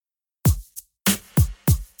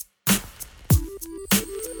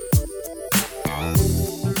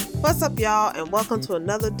What's up, y'all, and welcome to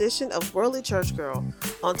another edition of Worldly Church Girl.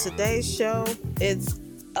 On today's show, it's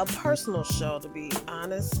a personal show, to be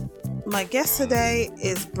honest. My guest today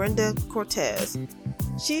is Brenda Cortez.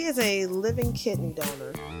 She is a living kidney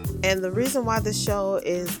donor, and the reason why this show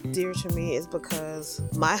is dear to me is because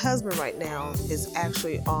my husband right now is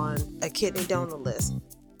actually on a kidney donor list.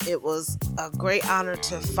 It was a great honor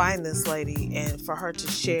to find this lady and for her to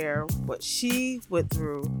share what she went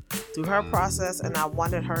through her process, and I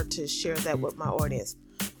wanted her to share that with my audience.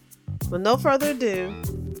 With no further ado,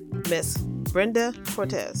 Miss Brenda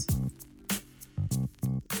Cortez.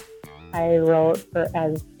 I wrote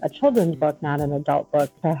as a children's book, not an adult book,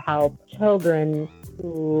 to help children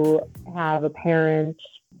who have a parent,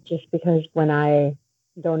 just because when I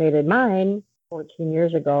donated mine 14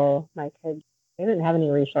 years ago, my kids, they didn't have any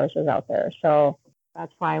resources out there. So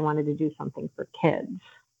that's why I wanted to do something for kids.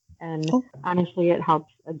 And honestly, it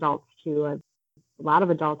helps adults too. A lot of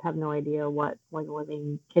adults have no idea what a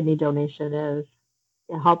living kidney donation is.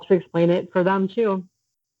 It helps explain it for them too.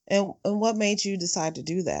 And what made you decide to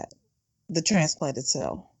do that? The transplant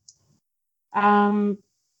itself?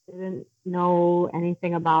 Didn't know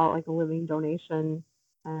anything about like a living donation,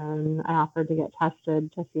 and I offered to get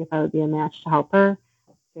tested to see if I would be a match to help her.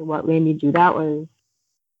 So what made me do that was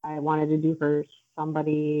I wanted to do for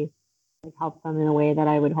somebody, like help them in a way that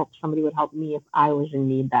I would hope somebody would help me if I was in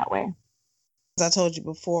need that way. As I told you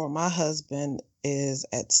before, my husband is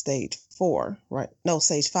at stage 4, right? No,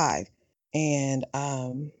 stage 5. And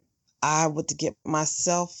I would get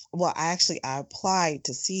myself, I applied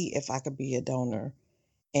to see if I could be a donor.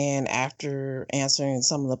 And after answering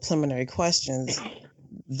some of the preliminary questions,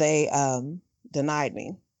 they denied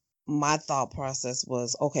me. My thought process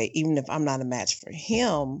was, okay, even if I'm not a match for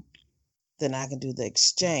him, then I can do the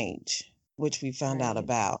exchange, which we found out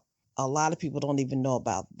about. A lot of people don't even know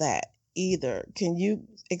about that either. Can you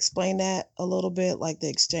explain that a little bit, like the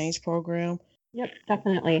exchange program? Yep,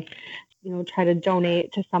 definitely. Try to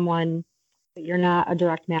donate to someone, but you're not a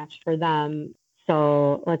direct match for them.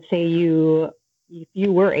 So let's say if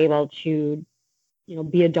you were able to,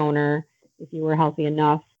 be a donor, if you were healthy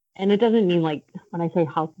enough. And it doesn't mean like when I say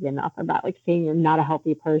healthy enough, I'm not like saying you're not a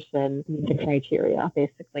healthy person, meet the criteria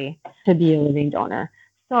basically to be a living donor.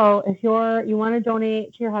 So if you want to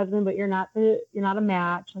donate to your husband, but you're not a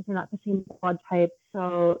match, like you're not the same blood type,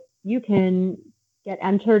 so you can get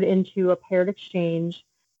entered into a paired exchange.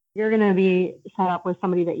 You're going to be set up with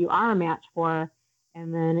somebody that you are a match for.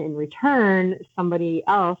 And then in return, somebody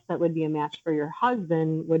else that would be a match for your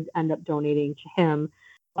husband would end up donating to him.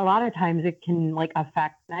 A lot of times it can like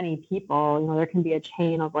affect many people. There can be a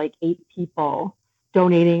chain of like 8 people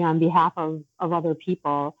donating on behalf of other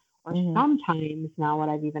people. Or sometimes now what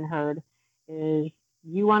I've even heard is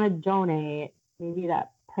you want to donate, maybe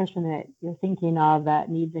that person that you're thinking of that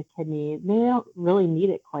needs a kidney, they don't really need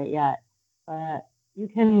it quite yet. But you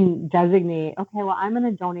can designate, okay, well, I'm going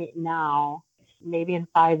to donate now. Maybe in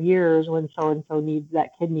 5 years when so-and-so needs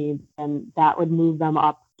that kidney, and that would move them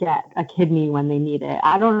up, get a kidney when they need it.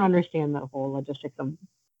 I don't understand the whole logistics of.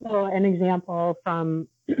 So an example from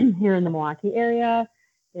here in the Milwaukee area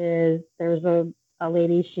is there's a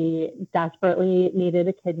lady, she desperately needed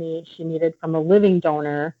a kidney. She needed from a living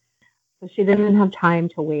donor. So she didn't have time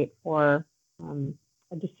to wait for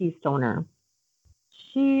a deceased donor.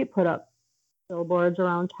 She put up billboards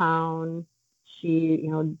around town. She,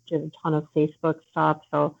 did a ton of Facebook stuff.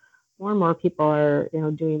 So more and more people are,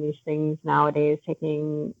 doing these things nowadays,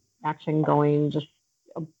 taking action, going just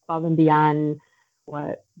above and beyond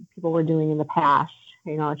what people were doing in the past,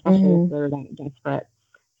 especially if they're that desperate.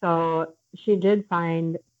 So she did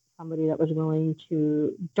find somebody that was willing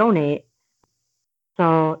to donate.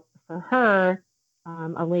 So for her,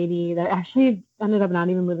 a lady that actually ended up not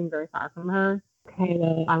even living very far from her, okay,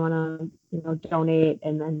 well, I want to, donate.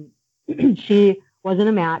 And then she wasn't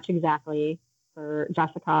a match exactly for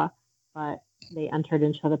Jessica, but they entered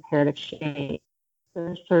into the paired exchange.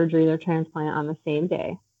 Their surgery, their transplant on the same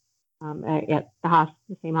day at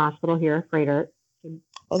the same hospital here, Freighter.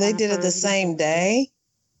 Oh, they did it the same day?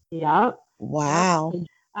 Yep. Wow.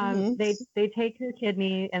 Yep. They take her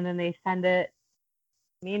kidney and then they send it.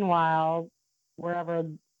 Meanwhile, wherever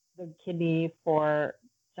the kidney for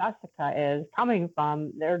Jessica is coming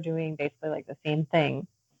from, they're doing basically like the same thing.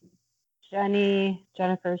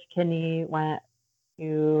 Jennifer's kidney went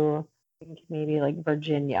to, I think, maybe like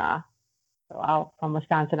Virginia, so out from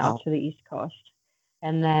Wisconsin out to the East Coast.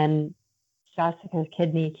 And then Jessica's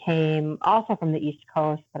kidney came also from the East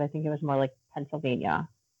Coast, but I think it was more like Pennsylvania.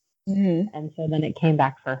 And so then it came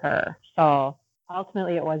back for her. So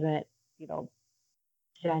ultimately it wasn't,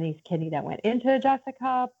 Jenny's kidney that went into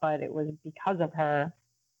Jessica, but it was because of her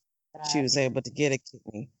she that was able to get a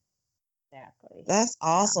kidney. exactly. That's Yeah.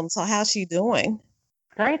 awesome. So how's she doing?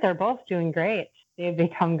 Great. They're both doing great. They've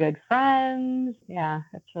become good friends. Yeah,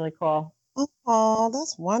 it's really cool. Oh,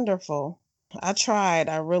 that's wonderful. I tried.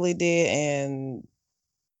 I really did. And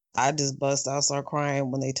I just bust out, start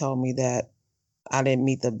crying when they told me that I didn't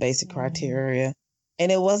meet the basic Mm. criteria.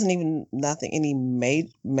 And it wasn't even nothing any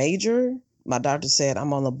major. My doctor said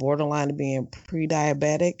I'm on the borderline of being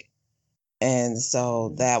pre-diabetic. And so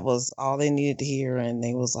Mm. that was all they needed to hear. And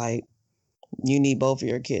they was like, you need both of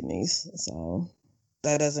your kidneys. So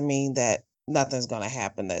that doesn't mean that nothing's going to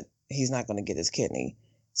happen, that he's not going to get his kidney.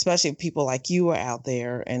 Especially if people like you are out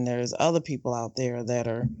there and there's other people out there that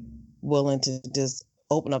are willing to just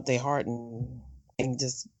open up their heart and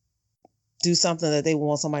just do something that they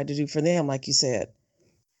want somebody to do for them, like you said.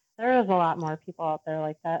 There is a lot more people out there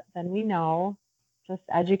like that than we know. Just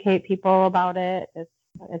educate people about it. It's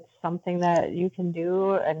something that you can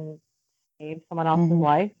do and save someone else's Mm-hmm.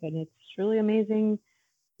 life, and it's really amazing,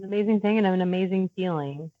 an amazing thing and an amazing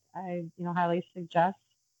feeling. I, highly suggest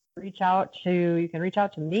you can reach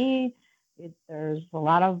out to me. There's a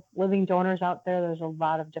lot of living donors out there. There's a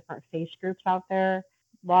lot of different face groups out there.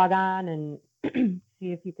 Log on and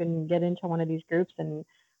see if you can get into one of these groups, and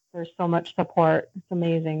there's so much support. It's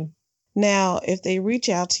amazing. Now, if they reach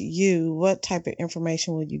out to you, what type of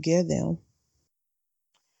information would you give them?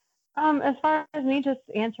 As far as me just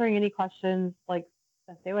answering any questions like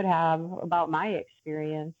that they would have about my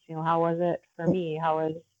experience, how was it for me? How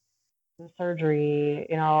was the surgery?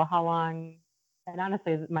 How long? And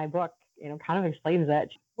honestly, my book, kind of explains that.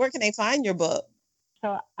 Where can they find your book?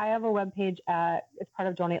 So I have a webpage it's part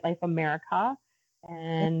of Donate Life America.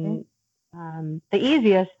 Mm-hmm. And the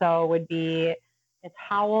easiest, though, would be it's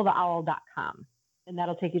howltheowl.com. And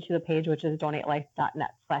that'll take you to the page, which is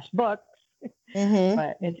donatelife.net/books. Mm-hmm.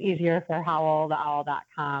 But it's easier for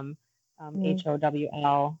howltheowl.com,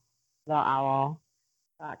 HOWL,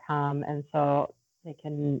 theowl.com. And so they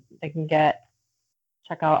can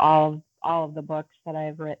check out all of the books that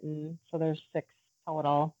I've written. So there's 6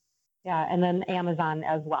 total. Yeah, and then Amazon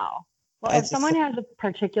as well. Well, if someone has a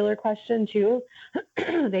particular question too,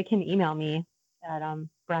 they can email me at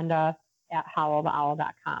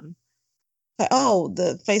Brenda@howltheowl.com. Oh,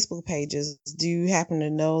 the Facebook pages. Do you happen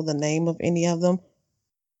to know the name of any of them?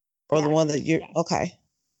 Or the Yes. one that you're Yes. okay.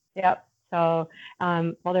 Yep. So,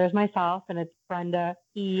 well, there's myself, and it's Brenda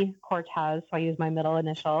E. Cortez. So I use my middle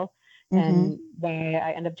initial. Mm-hmm. And why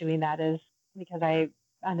I end up doing that is because I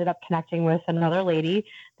ended up connecting with another lady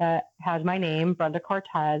that has my name, Brenda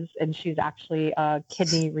Cortez, and she's actually a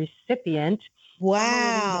kidney recipient. Wow. From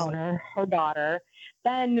a living donor, her daughter.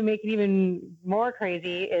 Then to make it even more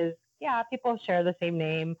crazy is, yeah, people share the same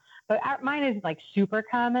name, but mine is like super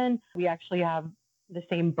common. We actually have the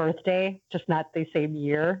same birthday, just not the same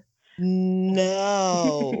year.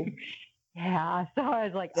 No. Yeah. So I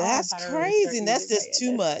was like, that's crazy. And that's just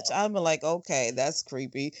too much. I'm like, okay, that's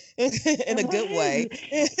creepy in a good way.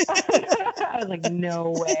 I was like, no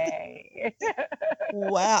way.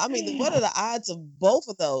 Wow. I mean, what are the odds of both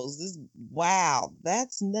of those? Wow,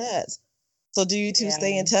 that's nuts. So do you two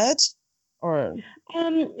stay in touch? Or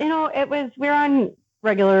we're on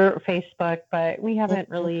regular Facebook, but we haven't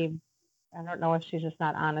really, I don't know if she's just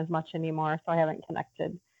not on as much anymore, so I haven't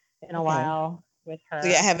connected in a while with her. So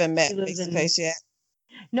you haven't met face to face yet?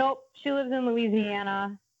 Nope. She lives in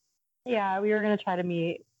Louisiana. Yeah, we were going to try to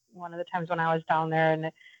meet one of the times when I was down there, and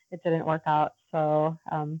it didn't work out. So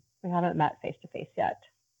we haven't met face to face yet.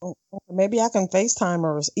 Maybe I can FaceTime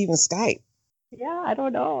or even Skype. Yeah, I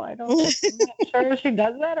don't know. I'm not sure if she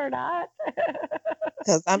does that or not.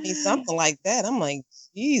 Because, I mean, something like that, I'm like,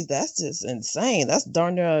 geez, that's just insane. That's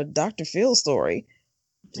darn near a Dr. Phil story.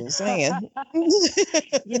 Just saying.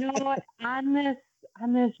 You know what? On this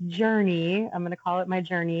journey, I'm going to call it my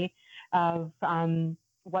journey of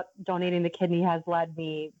what donating the kidney has led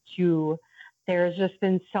me to. There's just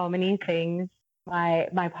been so many things.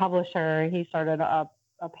 My publisher, he started a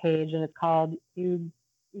page, and it's called You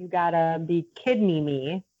Gotta Be Kidney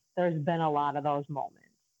Me. There's been a lot of those moments.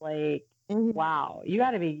 Like, wow, you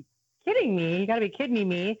gotta be kidding me. You gotta be kidding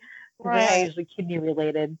me. Right. They are usually kidney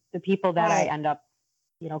related. The people that I end up,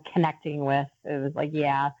 connecting with, it was like,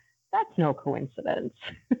 yeah, that's no coincidence.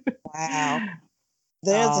 Wow.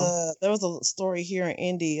 There was a story here in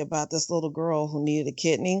Indy about this little girl who needed a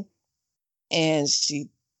kidney, and she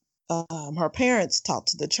her parents talked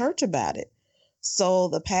to the church about it. So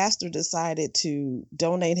the pastor decided to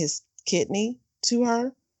donate his kidney to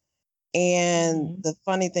her. And the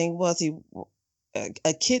funny thing was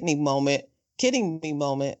a kidney me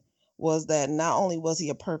moment was that not only was he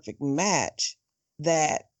a perfect match,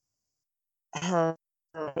 that the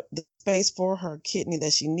space for her kidney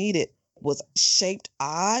that she needed was shaped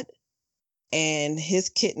odd, and his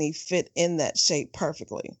kidney fit in that shape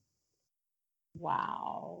perfectly.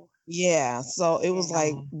 Wow. Yeah, so it was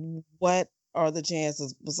like, Yeah. what are the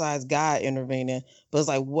chances, besides God intervening, but it's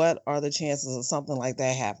like, what are the chances of something like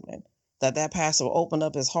that happening? That pastor will open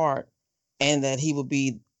up his heart and that he would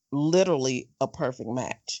be literally a perfect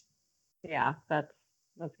match. Yeah, that's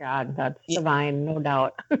God. That's Ye- divine, no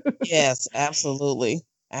doubt. Yes, absolutely.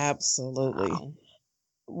 Absolutely. Wow.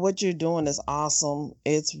 What you're doing is awesome.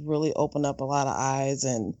 It's really opened up a lot of eyes,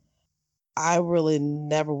 and I really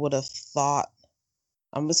never would have thought.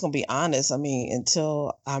 I'm just gonna be honest. I mean,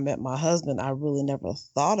 until I met my husband, I really never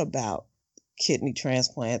thought about kidney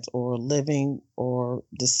transplants or living or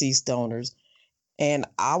deceased donors. And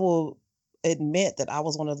I will admit that I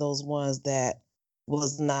was one of those ones that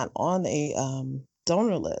was not on a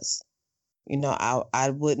donor list. I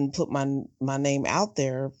wouldn't put my name out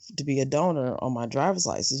there to be a donor on my driver's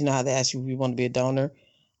license. You know how they ask you if you want to be a donor?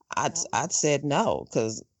 Yep. I'd said no,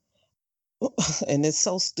 because and it's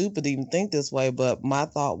so stupid to even think this way, but my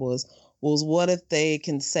thought was what if they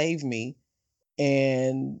can save me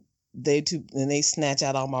and they snatch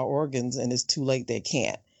out all my organs and it's too late, they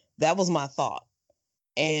can't. That was my thought.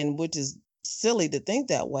 And which is silly to think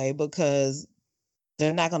that way, because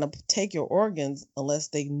they're not going to take your organs unless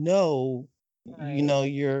they know Right.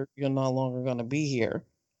 you're no longer going to be here.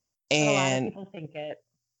 But a lot of And people think it.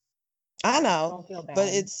 I know, Don't feel but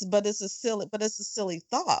bad. it's a silly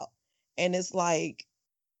thought. And it's like,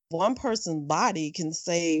 one person's body can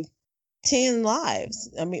save 10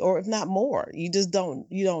 lives. I mean, or if not more. You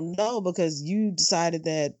don't know, because you decided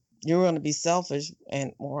that you're going to be selfish,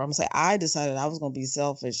 or I'm going to say, I decided I was going to be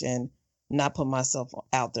selfish and not put myself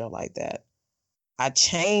out there like that. I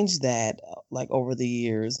changed that like over the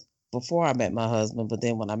years before I met my husband, but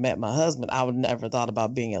then when I met my husband, I would never thought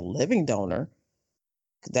about being a living donor.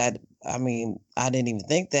 That I mean, I didn't even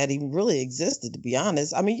think that even really existed, to be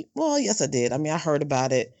honest. I mean, well, yes, I did. I mean, I heard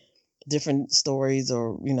about it, different stories,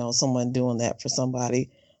 or someone doing that for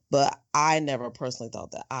somebody, but I never personally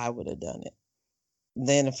thought that I would have done it.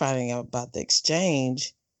 Then finding out about the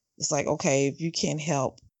exchange, it's like, okay, if you can't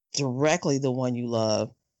help directly the one you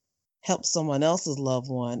love, help someone else's loved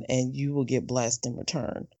one, and you will get blessed in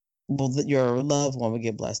return. Well, your loved one will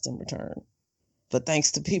get blessed in return. But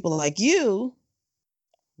thanks to people like you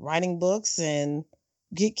writing books and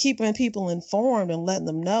keeping people informed and letting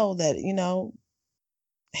them know that,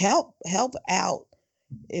 help out.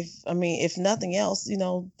 If nothing else,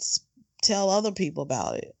 tell other people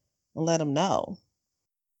about it and let them know.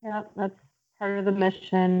 Yeah, that's part of the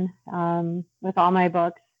mission with all my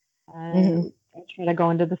books. Mm-hmm. I try to go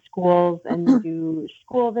into the schools and do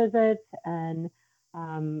school visits and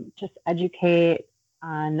just educate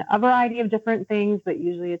on a variety of different things, but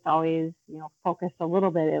usually it's always, focused a little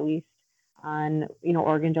bit at least on,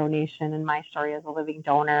 organ donation and my story as a living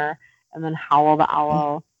donor. And then Howl the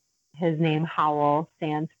Owl, his name Howl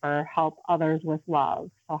stands for Help Others with Love.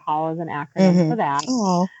 So Howl is an acronym Mm-hmm. for that.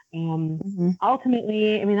 Oh. Mm-hmm.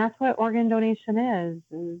 Ultimately, I mean, that's what organ donation is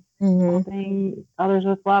Mm-hmm. helping others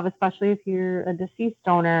with love, especially if you're a deceased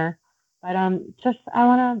donor. But just I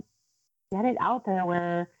want to get it out there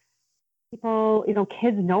where people,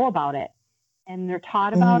 kids know about it and they're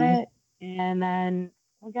taught about Mm-hmm. it. And then,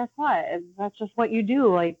 well, guess what? That's just what you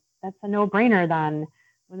do. Like, that's a no brainer then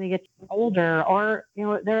when they get older, or,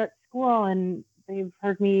 they're at school and they've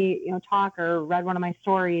heard me, talk or read one of my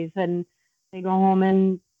stories, and they go home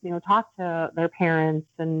and, talk to their parents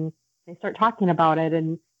and they start talking about it.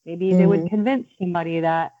 And maybe they would Mm-hmm. convince somebody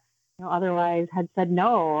that, otherwise had said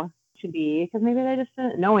no to be, because maybe they just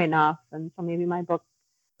didn't know enough. And so maybe my book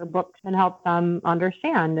or books can help them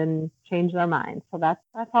understand and change their minds. So that's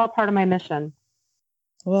all part of my mission.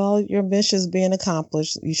 Well, your mission is being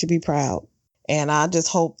accomplished. You should be proud. And I just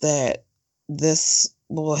hope that this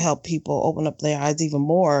will help people open up their eyes even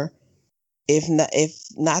more, if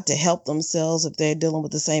not to help themselves if they're dealing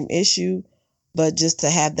with the same issue, but just to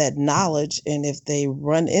have that knowledge. And if they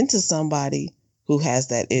run into somebody who has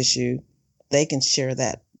that issue, they can share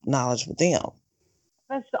that knowledge with them.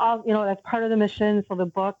 That's all, that's part of the mission. So the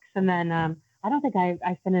books, and then I don't think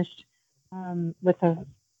I finished with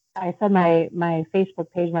I said my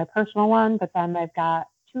Facebook page, my personal one, but then I've got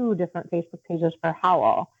two different Facebook pages for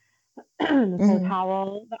Howl. It says Mm-hmm.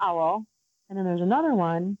 Howl the Owl, and then there's another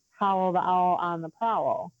one, Howl the Owl on the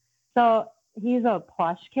Prowl. So he's a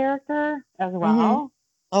plush character as Mm-hmm. well.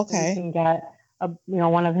 So you Okay. can get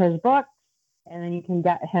one of his books, and then you can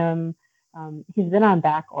get him. He's been on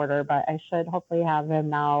back order, but I should hopefully have him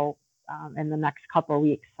now in the next couple of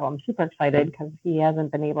weeks. So I'm super excited because he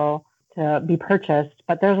hasn't been able to be purchased,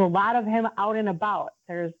 but there's a lot of him out and about.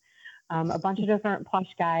 There's a bunch of different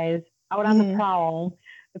plush guys out on the prowl.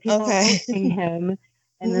 The people are hosting him,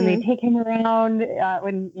 and then they take him around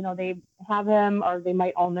when they have him, or they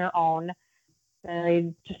might own their own. And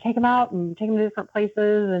they just take him out and take him to different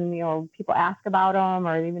places, and people ask about him,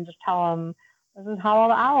 or even just tell him, "This is Howl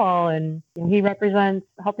the Owl," and he represents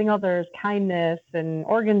helping others, kindness, and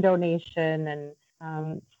organ donation,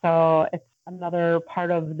 and so it's another part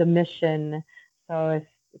of the mission. So if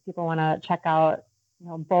people want to check out,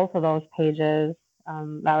 both of those pages,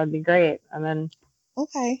 that would be great. And then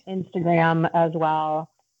Instagram as well,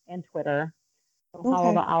 and Twitter. So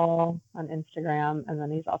Howl the Owl on Instagram, and then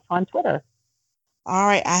he's also on Twitter. All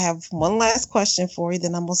right, I have one last question for you,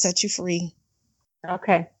 then I'm gonna set you free.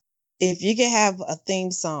 Okay. If you could have a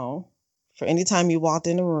theme song for any time you walked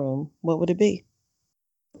in a room, what would it be?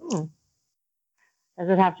 Does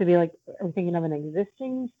it have to be like, are we thinking of an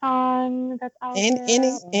existing song that's out there?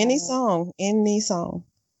 Any song.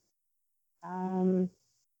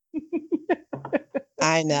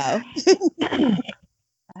 I know.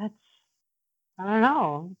 I don't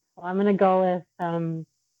know. Well, I'm gonna go with I'm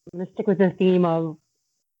gonna stick with the theme of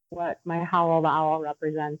what my Howl the Owl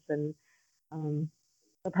represents, and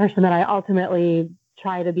the person that I ultimately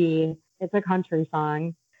try to be. It's a country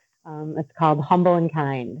song. It's called "Humble and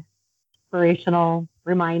Kind." Inspirational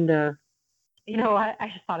reminder. I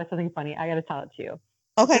just thought of something funny. I got to tell it to you.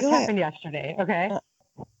 Okay, this happened yesterday. Okay,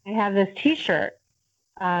 I have this T-shirt,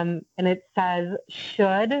 and it says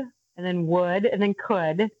 "should" and then "would" and then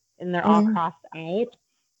 "could," and they're all crossed out,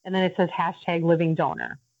 and then it says #living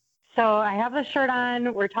donor. So I have the shirt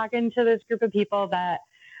on. We're talking to this group of people that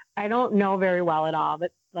I don't know very well at all,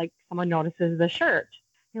 but like someone notices the shirt.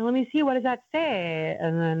 Let me see, what does that say?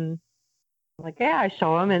 And then I'm like, yeah, I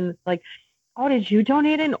show them, and like, oh, did you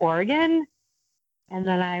donate an organ? And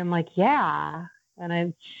then I'm like, yeah. And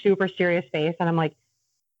I'm super serious face, and I'm like,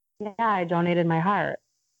 yeah, I donated my heart.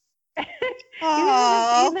 You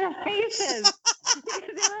can see their faces. Because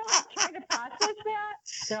they were like trying to process that.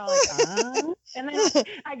 They're all like, and then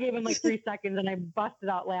I gave them like 3 seconds, and I busted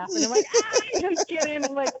out laughing. I'm like, I'm just kidding.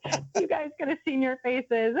 I'm like, you guys could have seen your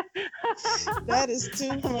faces. That is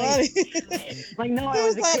too funny. Like, no, I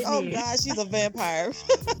was a kidney. Oh gosh, she's a vampire.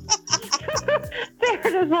 They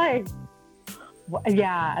were just like,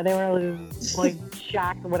 yeah, they were like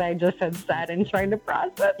shocked what I just had said and trying to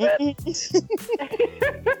process it.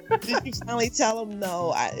 Did you finally tell them,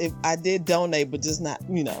 no, I did donate, but just not,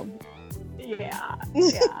 Yeah.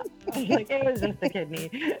 Like, it was just a kidney.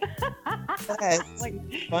 That's like,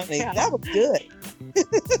 funny. Yeah. That was good.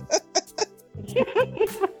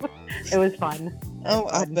 It was fun. Oh,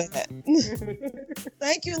 I bet.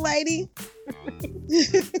 Thank you, lady.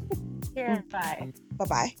 Yeah, bye.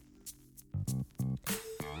 Bye-bye.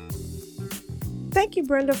 Thank you,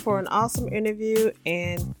 Brenda, for an awesome interview.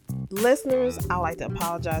 And listeners, I'd like to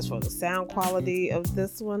apologize for the sound quality of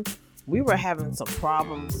this one. We were having some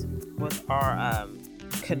problems with our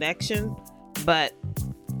connection, but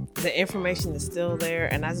the information is still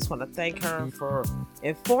there. And I just want to thank her for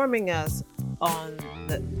informing us on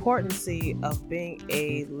the importance of being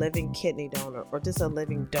a living kidney donor, or just a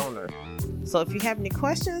living donor. So if you have any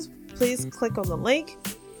questions, please click on the link.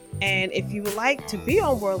 And if you would like to be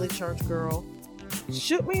on Worldly Church Girl,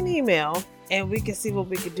 shoot me an email and we can see what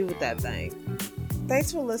we can do with that thing.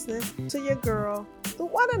 Thanks for listening to your girl, the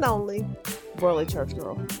one and only Worldly Church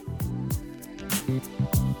Girl.